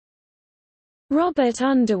Robert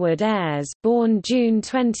Underwood Ayres, born June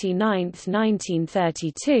 29,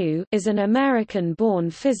 1932, is an American-born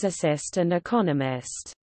physicist and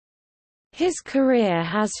economist. His career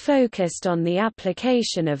has focused on the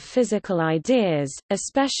application of physical ideas,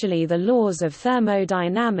 especially the laws of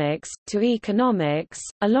thermodynamics, to economics,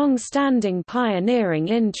 a long-standing pioneering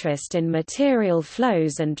interest in material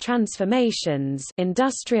flows and transformations,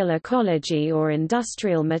 industrial ecology or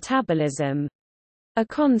industrial metabolism, a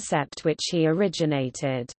concept which he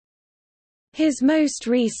originated. His most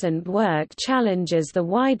recent work challenges the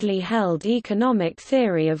widely held economic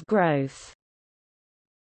theory of growth.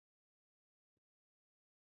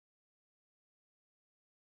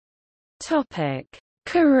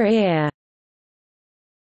 Career.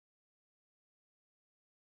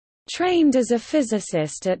 Trained as a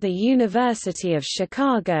physicist at the University of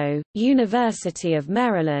Chicago, University of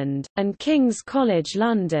Maryland, and King's College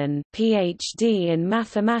London, Ph.D. in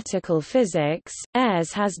mathematical physics,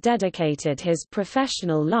 Ayres has dedicated his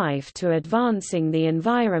professional life to advancing the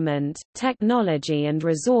environment, technology and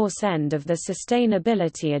resource end of the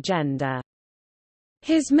sustainability agenda.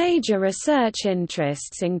 His major research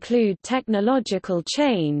interests include technological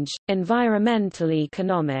change, environmental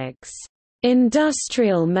economics,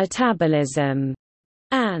 industrial metabolism,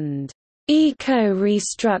 and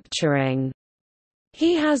eco-restructuring.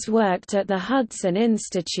 He has worked at the Hudson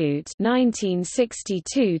Institute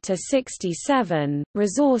 (1962–67),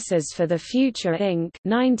 Resources for the Future Inc.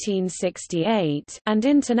 (1968), and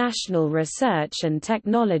International Research and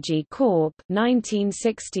Technology Corp.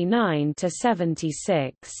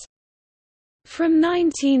 (1969–76). From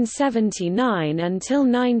 1979 until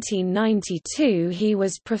 1992 he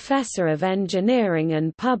was Professor of Engineering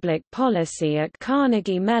and Public Policy at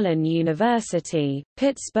Carnegie Mellon University,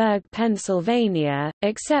 Pittsburgh, Pennsylvania,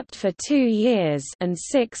 except for 2 years and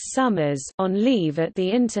 6 summers on leave at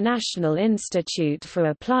the International Institute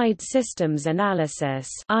for Applied Systems Analysis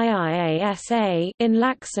in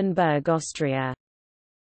Laxenburg, Austria.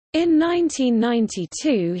 In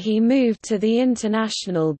 1992 he moved to the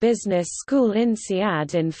International Business School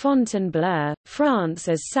INSEAD in Fontainebleau, France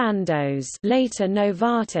as Sandoz, later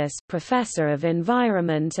Novartis, Professor of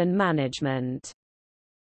Environment and Management.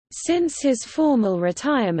 Since his formal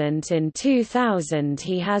retirement in 2000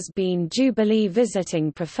 he has been Jubilee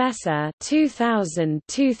Visiting Professor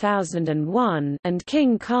 2000–2001 and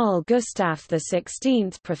King Carl Gustaf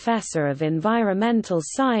XVI Professor of Environmental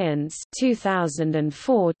Science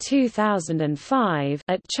 2004–2005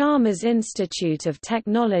 at Chalmers Institute of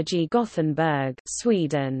Technology Gothenburg,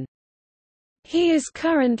 Sweden. He is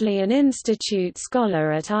currently an Institute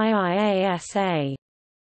Scholar at IIASA.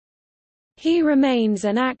 He remains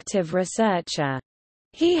an active researcher.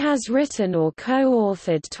 He has written or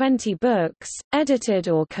co-authored 20 books, edited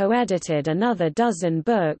or co-edited another dozen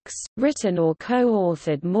books, written or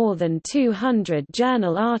co-authored more than 200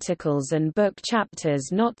 journal articles and book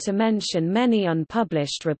chapters, not to mention many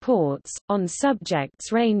unpublished reports, on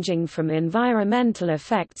subjects ranging from environmental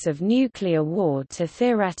effects of nuclear war to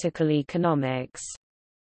theoretical economics.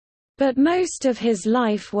 But most of his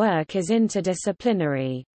life work is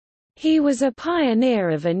interdisciplinary. He was a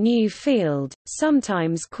pioneer of a new field,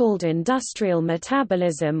 sometimes called industrial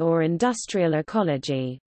metabolism or industrial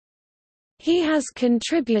ecology. He has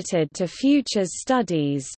contributed to futures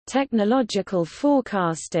studies, technological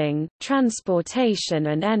forecasting, transportation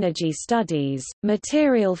and energy studies,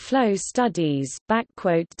 material flow studies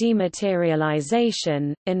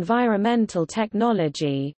 (dematerialization), environmental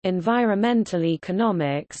technology, environmental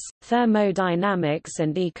economics, thermodynamics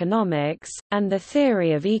and economics, and the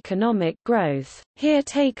theory of economic growth. Here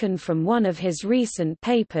taken from one of his recent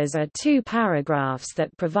papers are 2 paragraphs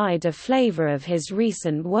that provide a flavor of his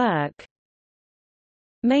recent work.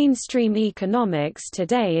 Mainstream economics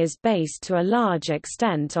today is based to a large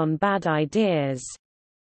extent on bad ideas.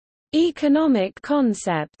 Economic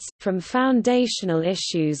concepts, from foundational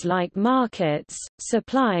issues like markets,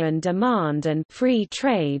 supply and demand and free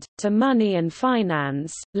trade, to money and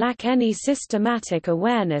finance, lack any systematic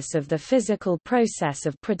awareness of the physical process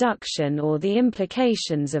of production or the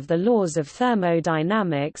implications of the laws of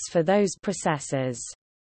thermodynamics for those processes.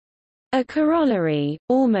 A corollary,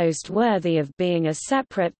 almost worthy of being a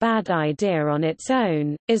separate bad idea on its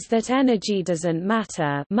own, is that energy doesn't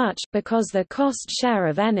matter much, because the cost share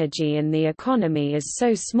of energy in the economy is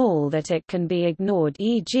so small that it can be ignored,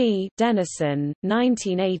 e.g. Denison,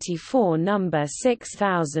 1984 number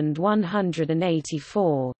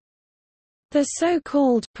 6184. The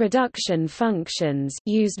so-called production functions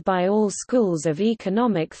used by all schools of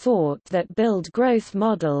economic thought that build growth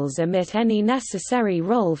models omit any necessary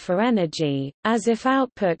role for energy, as if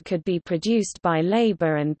output could be produced by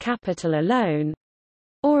labor and capital alone,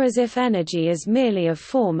 or as if energy is merely a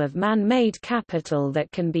form of man-made capital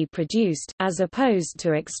that can be produced, as opposed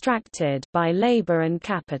to extracted, by labor and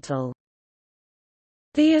capital.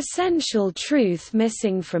 The essential truth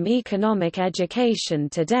missing from economic education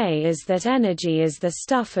today is that energy is the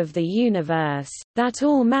stuff of the universe, that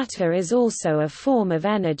all matter is also a form of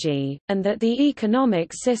energy, and that the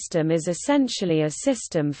economic system is essentially a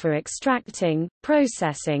system for extracting,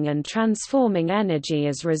 processing and transforming energy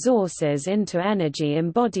as resources into energy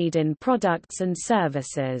embodied in products and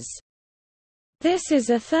services. This is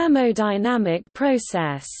a thermodynamic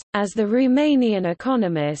process, as the Romanian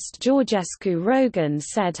economist Georgescu Roegen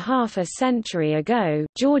said half a century ago.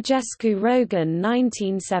 Georgescu Roegen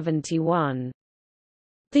 1971.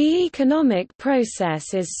 The economic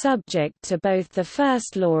process is subject to both the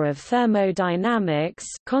first law of thermodynamics,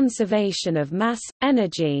 conservation of mass,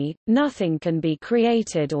 energy, nothing can be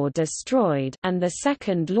created or destroyed, and the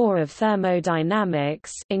second law of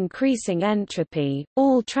thermodynamics, increasing entropy,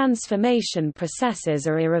 all transformation processes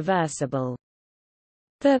are irreversible.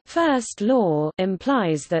 The first law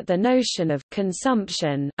implies that the notion of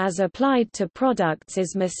consumption as applied to products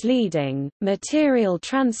is misleading. Material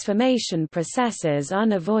transformation processes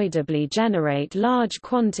unavoidably generate large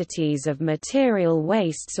quantities of material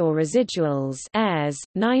wastes or residuals. Ayres,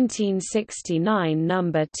 1969,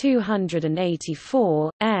 number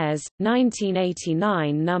 284. Ayres,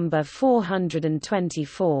 1989, number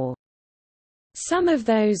 424. Some of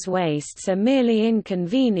those wastes are merely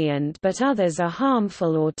inconvenient, but others are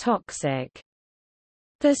harmful or toxic.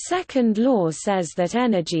 The second law says that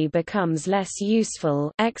energy becomes less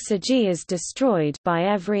useful, exergy is destroyed, by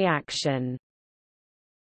every action.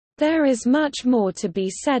 There is much more to be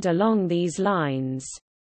said along these lines.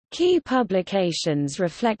 Key publications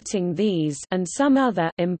reflecting these and some other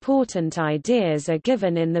important ideas are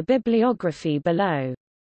given in the bibliography below.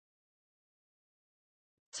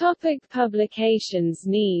 Topic publications.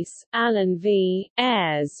 Nice, Alan V.,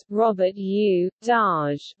 Ayres, Robert U.,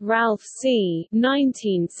 Dage, Ralph C.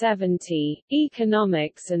 1970,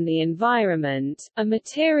 Economics and the Environment, A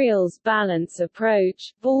Materials Balance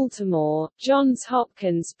Approach, Baltimore, Johns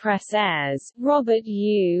Hopkins Press. Ayres, Robert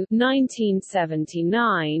U.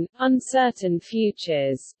 1979, Uncertain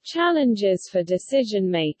Futures, Challenges for Decision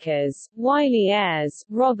Makers, Wiley. Ayres,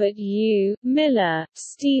 Robert U., Miller,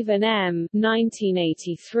 Stephen M.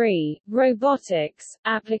 1983. Robotics,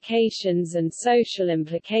 Applications and Social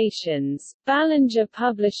Implications, Ballinger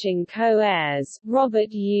Publishing Co. Ayres,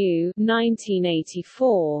 Robert U.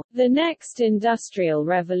 1984, The Next Industrial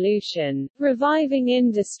Revolution, Reviving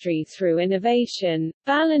Industry Through Innovation,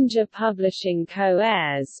 Ballinger Publishing Co.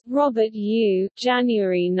 Ayres, Robert U.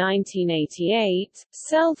 January 1988,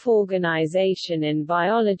 Self-Organization in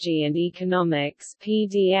Biology and Economics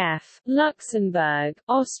PDF, Luxembourg,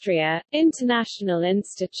 Austria, International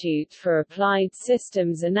Institute for Applied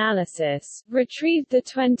Systems Analysis, retrieved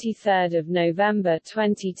 23 November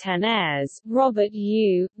 2010. Ayres, Robert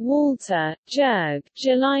U., Walter, Jurg,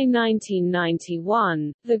 July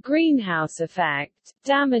 1991, The Greenhouse Effect,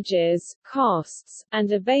 Damages, Costs,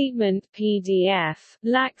 and Abatement PDF,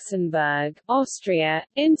 Luxembourg, Austria,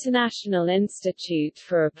 International Institute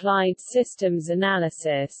for Applied Systems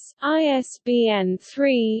Analysis, ISBN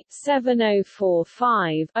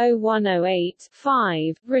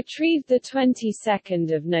 3-7045-0108-5, retrieved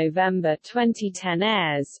 22 November 2010.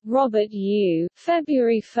 Ayres, Robert U.,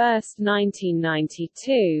 February 1,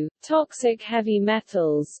 1992, Toxic Heavy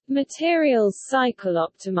Metals, Materials Cycle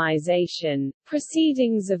Optimization,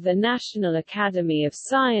 Proceedings of the National Academy of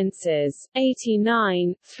Sciences,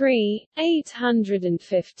 89, 3,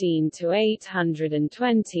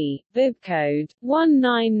 815-820, Bibcode,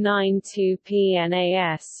 1992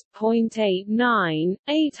 PNAS.89,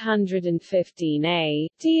 815A,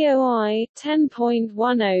 DOI,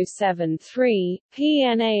 10.1073,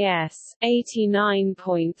 PNAS,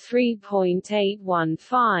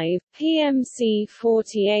 89.3.815, PMC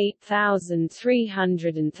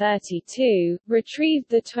 48332,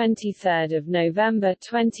 retrieved 23 November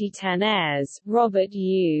 2010. Ayres, Robert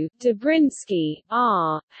U., Dobrinsky,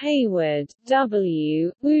 R., Hayward,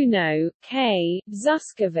 W., Uno, K.,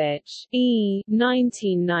 Zuskowicz, E.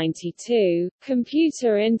 1992,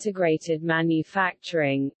 Computer Integrated Manufacturing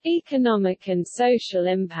Manufacturing, Economic and Social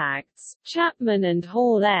Impacts, Chapman and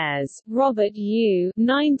Hall Ayres, Robert U.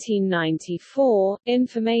 1994,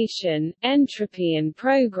 Information, Entropy and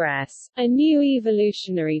Progress, A New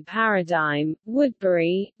Evolutionary Paradigm,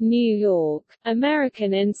 Woodbury, New York,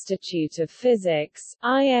 American Institute of Physics,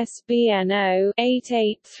 ISBN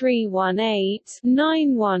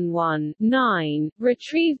 0-88318-911-9,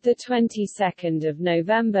 retrieved 22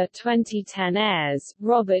 November 2010. Ayres,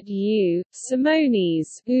 Robert U.,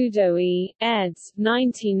 Simonis, Udo E., eds.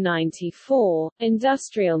 1994,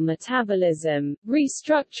 Industrial Metabolism,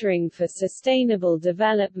 Restructuring for Sustainable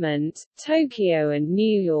Development, Tokyo and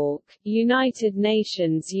New York, United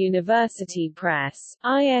Nations University Press,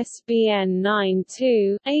 ISBN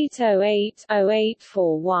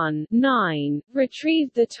 92-808-0841-9,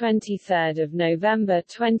 retrieved 23 November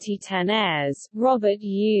 2010. Ayres, Robert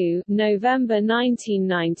U., November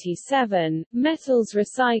 1997, Metals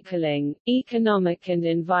Recycling, Economic and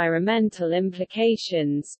Environmental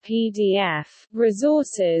Implications, PDF,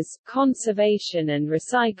 Resources, Conservation and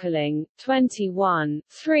Recycling, 21,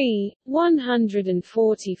 3,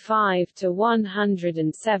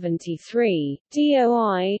 145–173,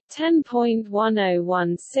 DOI,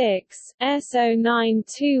 10.1016,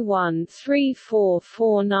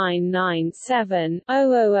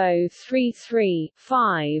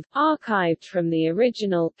 S0921344997-00033-5, archived from the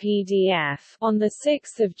original PDF, on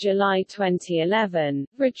 6 July 2011,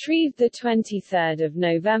 retrieved 23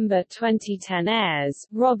 November 2010. Ayres,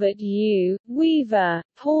 Robert U., Weaver,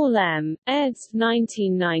 Paul M., eds.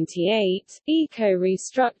 1998,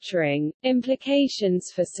 Eco-Restructuring,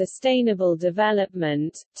 Implications for Sustainable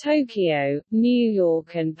Development, Tokyo, New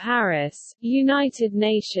York and Paris, United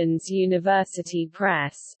Nations University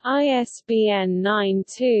Press, ISBN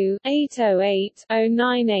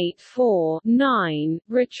 92-808-0984-9,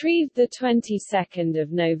 retrieved 22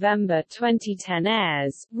 November 2010.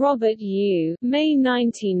 Ayres, Robert U., May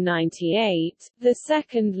 1998, The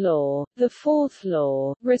Second Law, The Fourth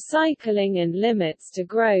Law, Recycling and Limits to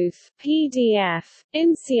Growth, PDF,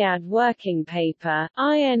 INSEAD Working Paper,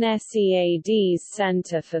 INSEAD's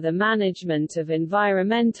Center for the Management of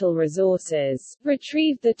Environmental Resources,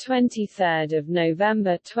 retrieved 23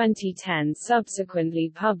 November 2010. Subsequently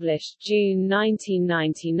published June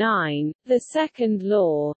 1999, The Second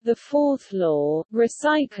Law, The Fourth Law,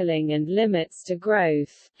 Recycling and Limits to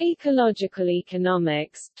Growth, Ecological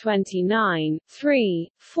Economics, 29,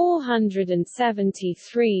 3,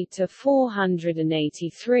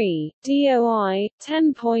 473–483, DOI,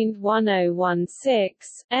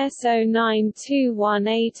 10.1016,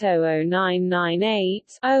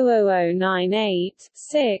 S0921800998-00098,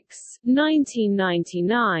 6,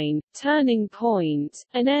 1999, Turning Point,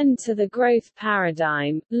 An End to the Growth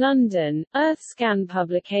Paradigm, London, Earthscan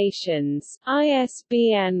Publications,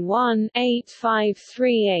 ISBN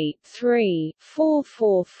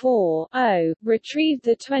 1-85383-444-0, retrieved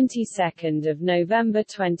 22 November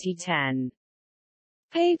 2010.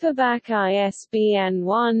 Paperback ISBN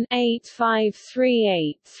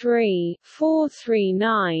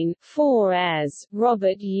 1-85383-439-4. Ayres,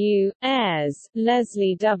 Robert U., Ayres,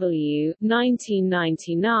 Leslie W.,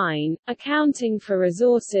 1999, Accounting for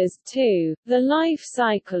Resources 2, The Life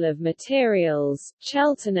Cycle of Materials,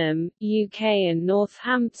 Cheltenham, UK and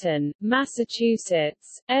Northampton,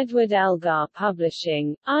 Massachusetts, Edward Elgar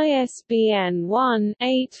Publishing, ISBN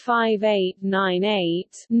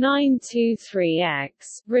 1-85898-923-X.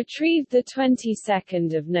 Retrieved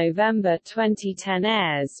 22 November 2010.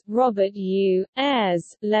 Ayres, Robert U.,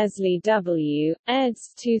 Ayres, Leslie W.,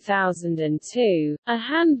 eds. 2002, A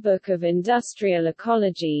Handbook of Industrial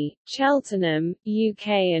Ecology, Cheltenham, UK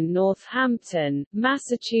and Northampton,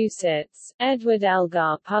 Massachusetts, Edward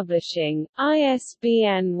Elgar Publishing,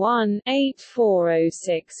 ISBN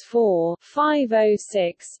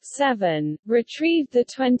 1-84064-506-7, retrieved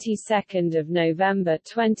 22 November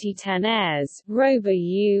 2010. Ayres, Robert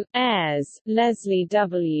U., Ayres, Leslie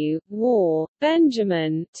W., War,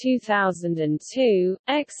 Benjamin, 2002,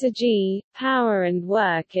 Exergy, Power and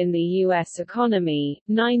Work in the U.S. Economy,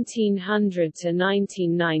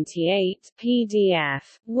 1900–1998,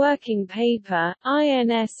 PDF, Working Paper,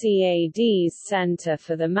 INSEAD's Center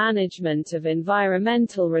for the Management of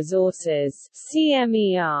Environmental Resources,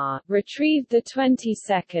 CMER, retrieved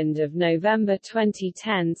 22 November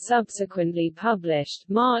 2010. Subsequently published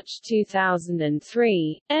March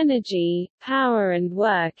 2003, Energy, Power and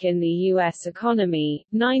Work in the U.S. Economy,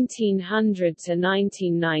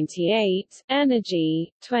 1900–1998,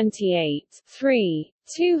 Energy, 28, 3,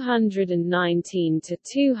 219 to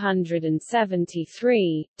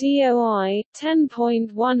 273, DOI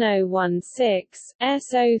 10.1016,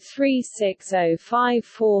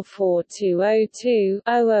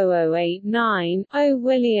 S0360544202-00089, O.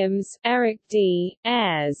 Williams, Eric D.,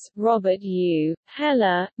 Ayres, Robert U.,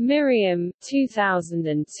 Heller, Miriam,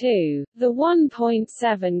 2002, The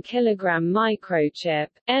 1.7 kg Microchip,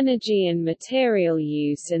 Energy and Material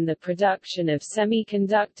Use in the Production of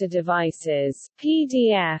Semiconductor Devices,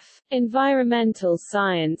 PDF, Environmental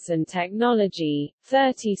Science and Technology,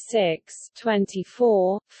 36,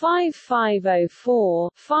 24,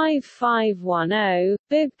 5504-5510,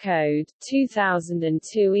 bibcode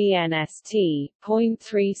 2002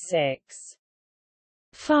 ENST.36.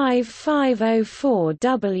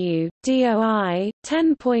 5504W, DOI,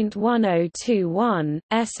 10.1021,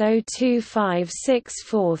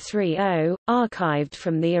 S025640, archived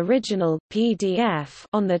from the original PDF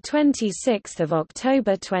on 26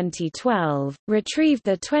 October 2012, retrieved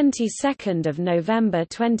 22 November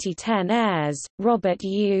 2010. Ayres, Robert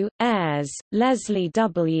U., Ayres, Leslie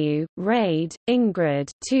W., Raid,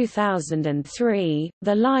 Ingrid, 2003,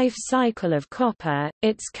 The Life Cycle of Copper,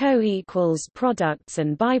 Its Co-Equals Products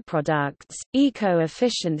and Byproducts,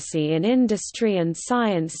 Eco-Efficiency in Industry and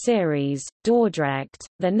Science Series, Dordrecht,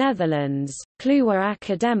 the Netherlands, Kluwer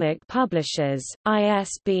Academic Publishers,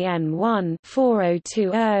 ISBN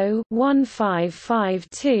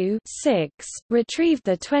 1-4020-1552-6, retrieved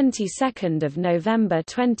 22 November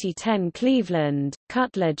 2010. Cleveland,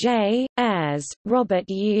 Cutler J., Ayres, Robert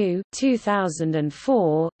U.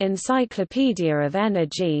 2004, Encyclopedia of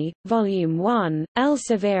Energy, Volume 1,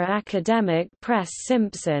 Elsevier Academic Press.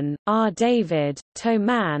 Simpson, R. David,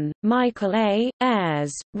 Thoman, Michael A.,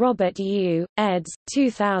 Ayres, Robert U., eds.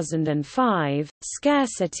 2005,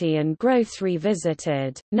 Scarcity and Growth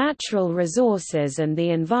Revisited, Natural Resources and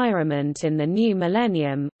the Environment in the New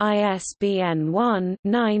Millennium, ISBN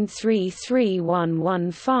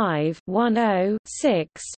 1-933115-10-6,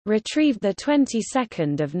 retrieved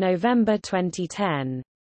 22 November 2010.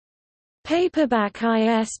 Paperback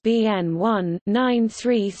ISBN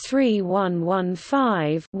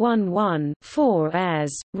 1-933115-11-4.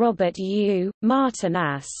 Ayres, Robert U.,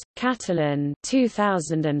 Martinas, Catalan,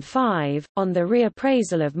 2005, On the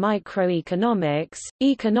Reappraisal of Microeconomics,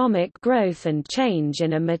 Economic Growth and Change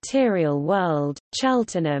in a Material World,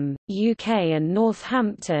 Cheltenham, UK and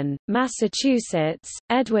Northampton, Massachusetts,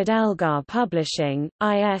 Edward Elgar Publishing,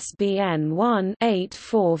 ISBN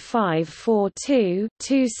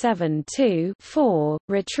 1-84542-272-4,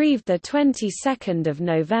 retrieved 22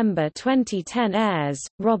 November 2010. Ayres,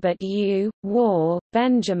 Robert U., War,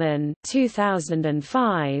 Benjamin,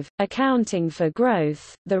 2005, Accounting for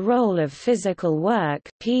Growth, The Role of Physical Work,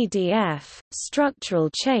 PDF, Structural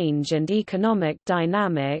Change and Economic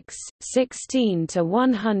Dynamics,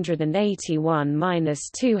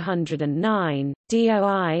 16-181-209,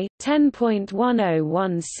 DOI,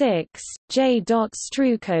 10.1016,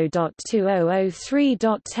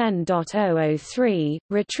 J.Struco.2003.10.003,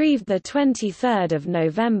 retrieved 23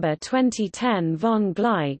 November 2010. Von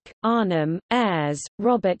Gleich, Arnhem, Ayres,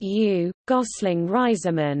 Robert U., Gosling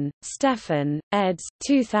Reiserman, Stefan, eds.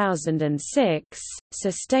 2006,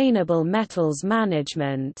 Sustainable Metals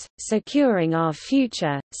Management, Securing Our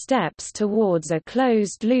Future, Steps Towards a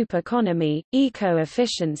Closed-Loop Economy,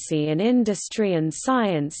 Eco-Efficiency in Industry and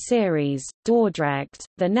Science Series, Dordrecht,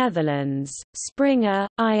 the Netherlands, Springer,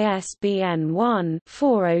 ISBN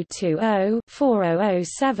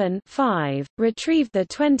 1-4020-4007-5, retrieved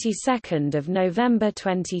 22 November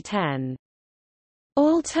 2010.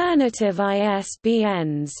 Alternative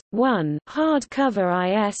ISBNs, 1, hardcover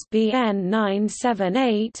ISBN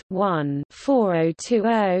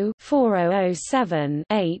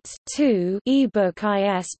 978-1-4020-4007-8, 2, ebook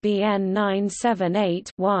ISBN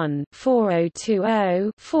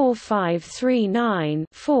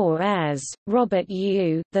 978-1-4020-4539-4. Ayres, Robert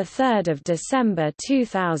U., 3 December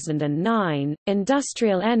 2009,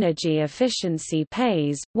 Industrial Energy Efficiency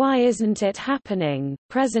Pays, Why Isn't It Happening?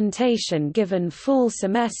 Presentation given full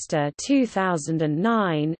semester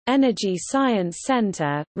 2009, Energy Science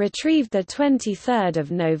Center, retrieved 23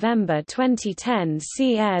 November 2010.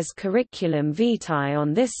 See Ayres Curriculum Vitae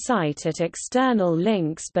on this site at external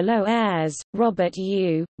links below. Ayres, Robert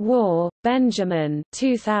U., War, Benjamin,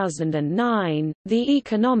 2009, The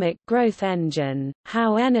Economic Growth Engine,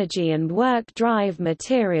 How Energy and Work Drive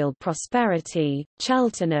Material Prosperity,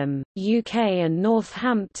 Cheltenham, UK and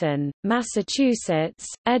Northampton, Massachusetts,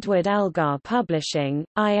 Edward Elgar Publishing. Publishing,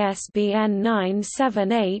 ISBN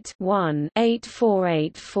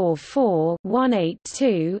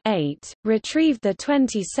 978-1-84844-182-8, retrieved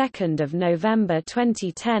 22 November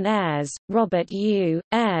 2010. Ayres, Robert U.,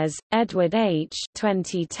 Ayres, Edward H.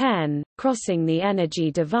 2010, Crossing the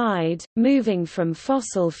Energy Divide, Moving from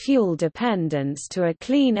Fossil Fuel Dependence to a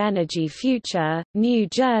Clean Energy Future, New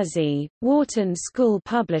Jersey, Wharton School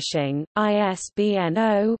Publishing, ISBN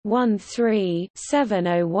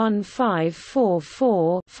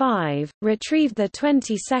 0-13-701544-5, retrieved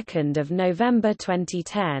 22 November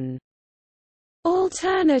 2010.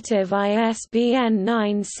 Alternative ISBN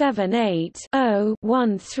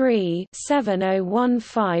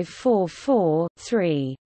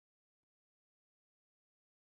 978-0-13-701544-3.